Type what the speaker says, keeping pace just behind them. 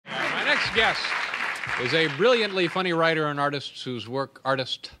next guest is a brilliantly funny writer and artist whose work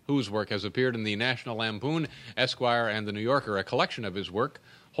has appeared in the National Lampoon, Esquire, and the New Yorker. A collection of his work,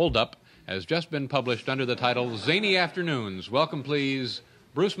 Hold Up, has just been published under the title Zany Afternoons. Welcome, please,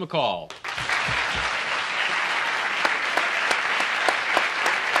 Bruce McCall.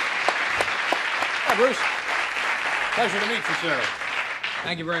 Hi, Bruce. Pleasure to meet you, sir.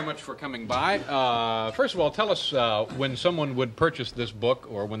 Thank you very much for coming by. First of all, tell us when someone would purchase this book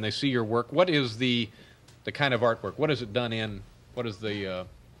or when they see your work, what is the kind of artwork? What is it done in? What is the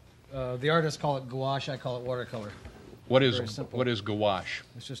artists call it gouache. I call it watercolor. What is gouache?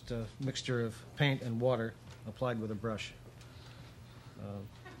 It's just a mixture of paint and water applied with a brush.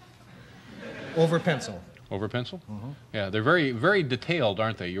 Over pencil. Over pencil? Mm-hmm. Yeah, they're very, very detailed,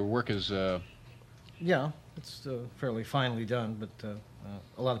 aren't they? Your work is... Yeah, it's fairly finely done, but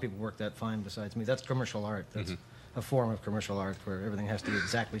a lot of people work that fine besides me. That's commercial art. That's a form of commercial art where everything has to be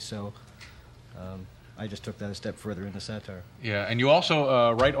exactly so. I just took that a step further into satire. Yeah, and you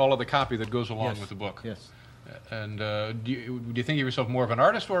also write all of the copy that goes along with the book. Yes. And do you think of yourself more of an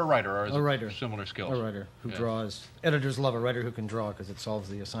artist or a writer, or is a writer. It similar skills? A writer who draws. Editors love a writer who can draw because it solves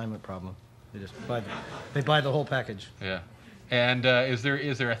the assignment problem. They just buy the whole package. Yeah. And is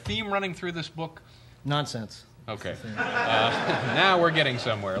there a theme running through this book? Nonsense. Okay. Now we're getting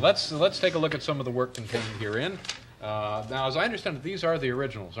somewhere. Let's take a look at some of the work contained herein. Now, as I understand it, these are the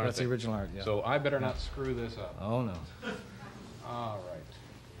originals, aren't they? That's the original art, yeah. So I better not screw this up. Oh, no. All right.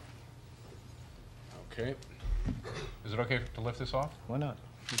 Okay. Is it okay to lift this off? Why not?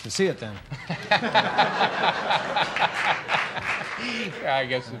 You can see it then. Yeah, I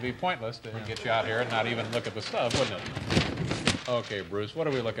guess it'd be pointless to get you out here and not even look at the stuff, wouldn't it? Okay, Bruce, what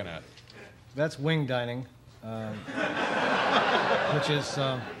are we looking at? That's wing dining, which is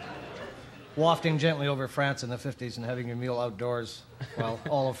wafting gently over France in the 50s and having your meal outdoors while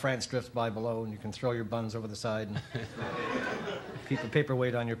all of France drifts by below, and you can throw your buns over the side and keep a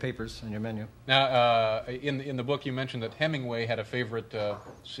paperweight on your papers and your menu. Now, in the book, you mentioned that Hemingway had a favorite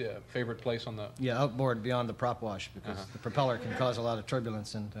place on the... Yeah, outboard beyond the prop wash, because the propeller can cause a lot of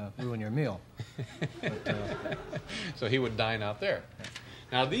turbulence and ruin your meal. But, so he would dine out there.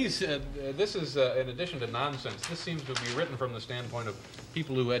 Now, this is, in addition to nonsense, this seems to be written from the standpoint of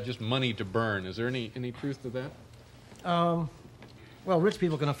people who had just money to burn. Is there any truth to that? Well, rich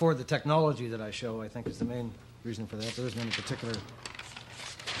people can afford the technology that I show, I think, is the main reason for that. There isn't any particular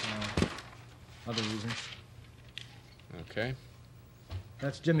other reasons. Okay.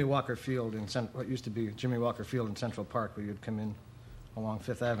 That's Jimmy Walker Field in what used to be Jimmy Walker Field in Central Park, where you'd come in along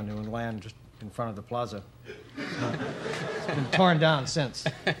Fifth Avenue and land just in front of the plaza. It's been torn down since.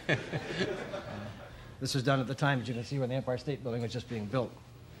 This was done at the time, as you can see, when the Empire State Building was just being built.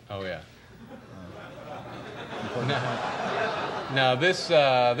 Oh, yeah. Now, this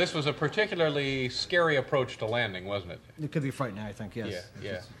was a particularly scary approach to landing, wasn't it? It could be frightening, I think, yes.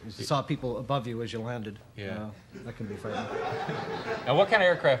 Yeah. You saw people above you as you landed. Yeah. That can be frightening. Now, what kind of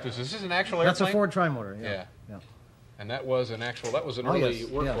aircraft is this? Is this an actual airplane? That's a Ford Trimotor, yeah. And that was an early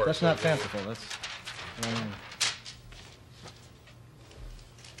workhorse. Yeah, that's not fanciful. That's...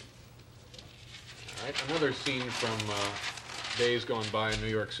 All right, another scene from days gone by in New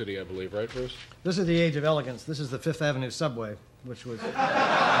York City, I believe, right, Bruce? This is the age of elegance. This is the Fifth Avenue subway, which was...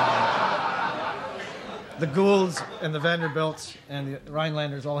 the Goulds and the Vanderbilts and the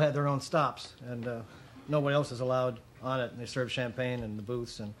Rhinelanders all had their own stops, and nobody else is allowed on it, and they serve champagne in the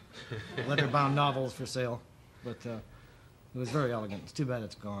booths and leather-bound novels for sale. But it was very elegant. It's too bad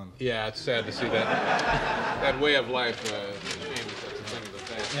it's gone. Yeah, it's sad to see that way of life. It's a shame that that's a thing of the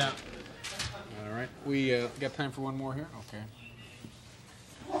past. Yeah. All right. We got time for one more here? Okay.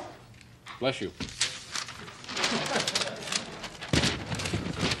 Bless you.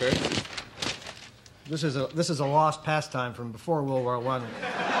 Okay. This is a lost pastime from before World War I.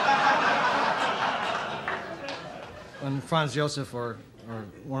 When Franz Josef or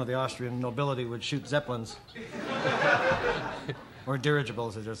one of the Austrian nobility would shoot Zeppelins, or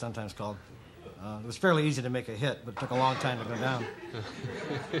dirigibles, as they're sometimes called. It was fairly easy to make a hit, but it took a long time to go down.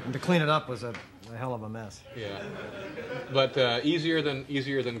 And to clean it up was a hell of a mess. Yeah, but easier than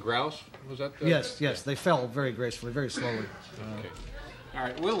grouse, was that? Yes, they fell very gracefully, very slowly. Okay. All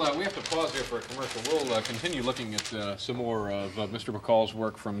right, we have to pause here for a commercial. We'll continue looking at some more of Mr. McCall's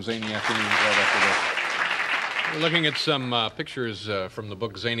work from Zany Afternoons right after this. We're looking at some pictures from the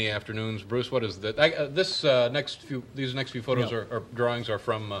book Zany Afternoons. Bruce, what is that? These next few photos or drawings are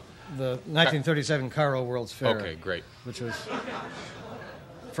from the 1937 Cairo World's Fair. Okay, great. Which was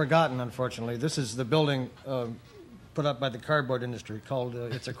forgotten, unfortunately. This is the building put up by the cardboard industry called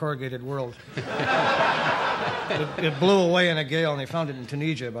It's a Corrugated World. It blew away in a gale, and they found it in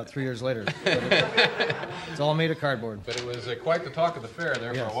Tunisia about 3 years later. It's all made of cardboard. But it was quite the talk of the fair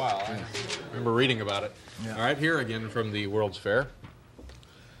there for a while. I remember reading about it. Yeah. All right, here again from the World's Fair.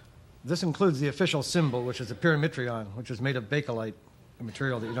 This includes the official symbol, which is a pyramitrion, which is made of bakelite, a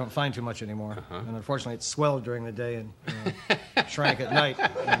material that you don't find too much anymore. And unfortunately, it swelled during the day and shrank at night.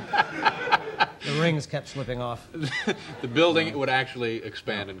 The rings kept slipping off. The building would actually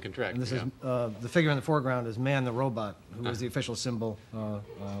expand and contract. And this is the figure in the foreground is Man the Robot, who is the official symbol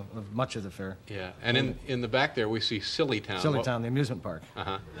of much of the fair. Yeah, and in the back there we see Sillytown. Sillytown, the amusement park.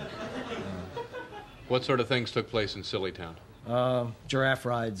 What sort of things took place in Sillytown? Giraffe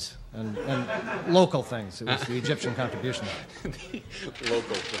rides and local things. It was the Egyptian contribution.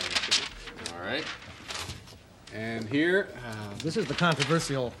 Local things. All right. And here, this is the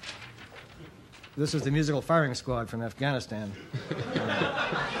controversial. This is the musical firing squad from Afghanistan.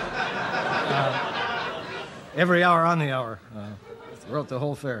 Every hour on the hour, throughout the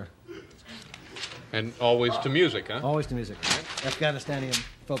whole fair. And always to music, huh? Always to music. Afghanistani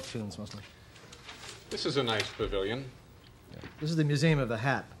folk tunes, mostly. This is a nice pavilion. This is the Museum of the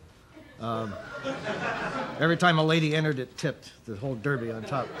Hat. Every time a lady entered, it tipped. The whole derby on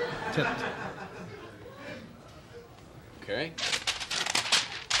top tipped. Okay.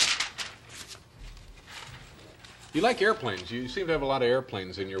 You like airplanes. You seem to have a lot of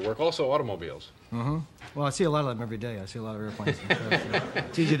airplanes in your work. Also automobiles. Mm-hmm. Well, I see a lot of them every day. I see a lot of airplanes.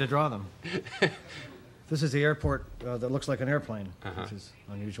 It's easy to draw them. This is the airport that looks like an airplane, which is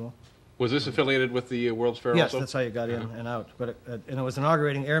unusual. Was this affiliated with the World's Fair yes, also? Yes, that's how you got in and out. But and it was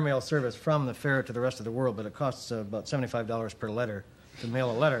inaugurating airmail service from the fair to the rest of the world, but it costs about $75 per letter to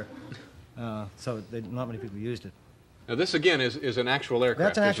mail a letter, so not many people used it. Now this, again, is an actual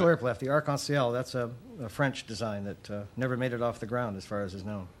aircraft. That's an actual aircraft, the Arc-en-Ciel. That's a French design that never made it off the ground, as far as is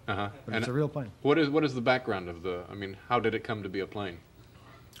known. But it's a real plane. What is the background of the, I mean, how did it come to be a plane?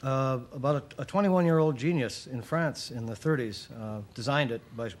 About a 21-year-old genius in France in the 30s designed it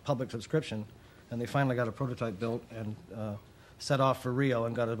by public subscription, and they finally got a prototype built and set off for Rio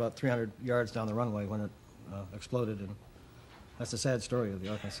and got it about 300 yards down the runway when it exploded. And that's a sad story of the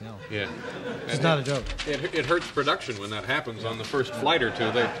Arc-en-Ciel. Yeah. It's not a joke. It hurts production when that happens on the first flight or two.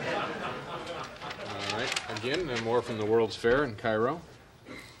 All right, again, more from the World's Fair in Cairo.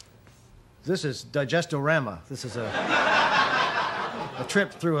 This is Digestorama. This is a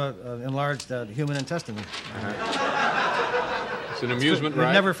trip through an enlarged human intestine. It's an amusement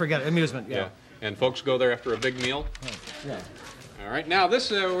ride. Never forget it. Amusement, yeah. And folks go there after a big meal? Yeah. All right, now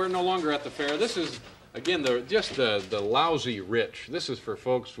this, we're no longer at the fair. This is, again, just the lousy rich. This is for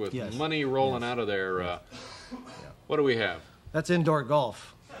folks with money rolling out of their, what do we have? That's indoor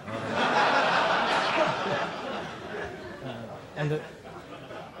golf. And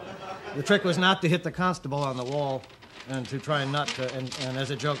the trick was not to hit the constable on the wall and to try and not to, and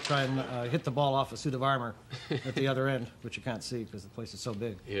as a joke, try and hit the ball off a suit of armor at the other end, which you can't see because the place is so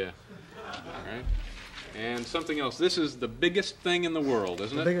big. Yeah. All right. And something else. This is the biggest thing in the world,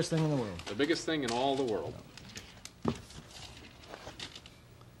 isn't it? The biggest thing in the world. The biggest thing in all the world.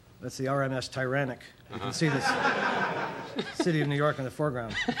 That's the RMS Tyrannic. You can see this city of New York in the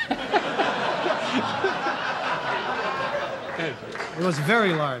foreground. It was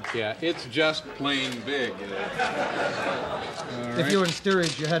very large. Yeah, it's just plain big. If you were in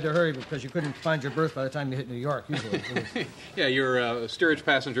steerage, you had to hurry because you couldn't find your berth by the time you hit New York, usually. Yeah, your steerage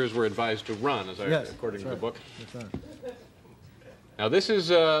passengers were advised to run, according to the book. That's right. Now this is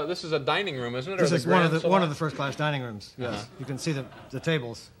a dining room, isn't it? This is one of the first-class dining rooms. Yes, you can see the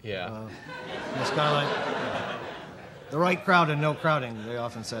tables. Yeah. The skylight. The right crowd and no crowding, they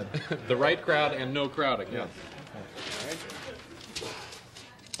often said. The right crowd and no crowding. Yeah. All right.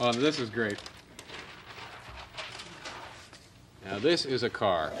 Oh, this is great. Now this is a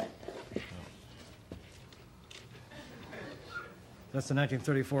car. That's the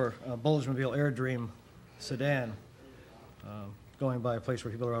 1934 Bulgemobile Air Dream sedan, going by a place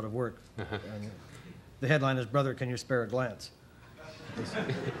where people are out of work. And the headline is, "Brother, can you spare a glance?"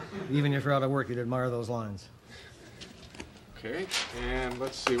 Even if you're out of work, you'd admire those lines. Okay, and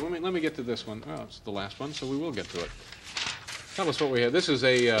let's see. Let me get to this one. Oh, it's the last one, so we will get to it. Tell us what we have. This is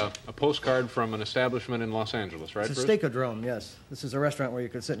a postcard from an establishment in Los Angeles, right, It's a Bruce? Steakodrome, yes. This is a restaurant where you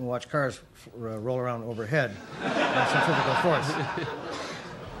could sit and watch cars roll around overhead on centrifugal force.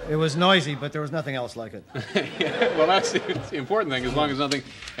 It was noisy, but there was nothing else like it. Well, that's the important thing, as long as nothing...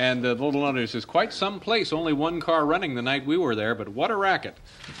 And the little note says, "Quite some place, only one car running the night we were there, but what a racket."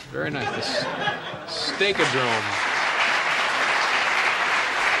 Very nice. The Steakodrome.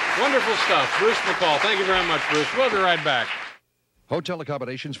 Wonderful stuff. Bruce McCall. Thank you very much, Bruce. We'll be right back. Hotel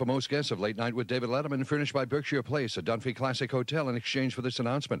accommodations for most guests of Late Night with David Letterman furnished by Berkshire Place, a Dunphy Classic Hotel, in exchange for this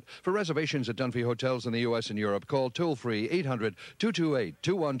announcement. For reservations at Dunphy Hotels in the U.S. and Europe, call toll-free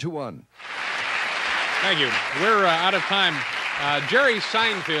 800-228-2121. Thank you. We're out of time. Jerry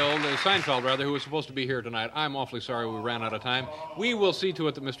Seinfeld, who was supposed to be here tonight. I'm awfully sorry we ran out of time. We will see to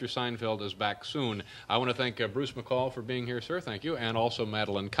it that Mr. Seinfeld is back soon. I want to thank Bruce McCall for being here, sir. Thank you. And also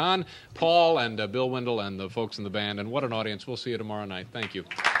Madeline Kahn, Paul, and Bill Wendell, and the folks in the band. And what an audience. We'll see you tomorrow night. Thank you.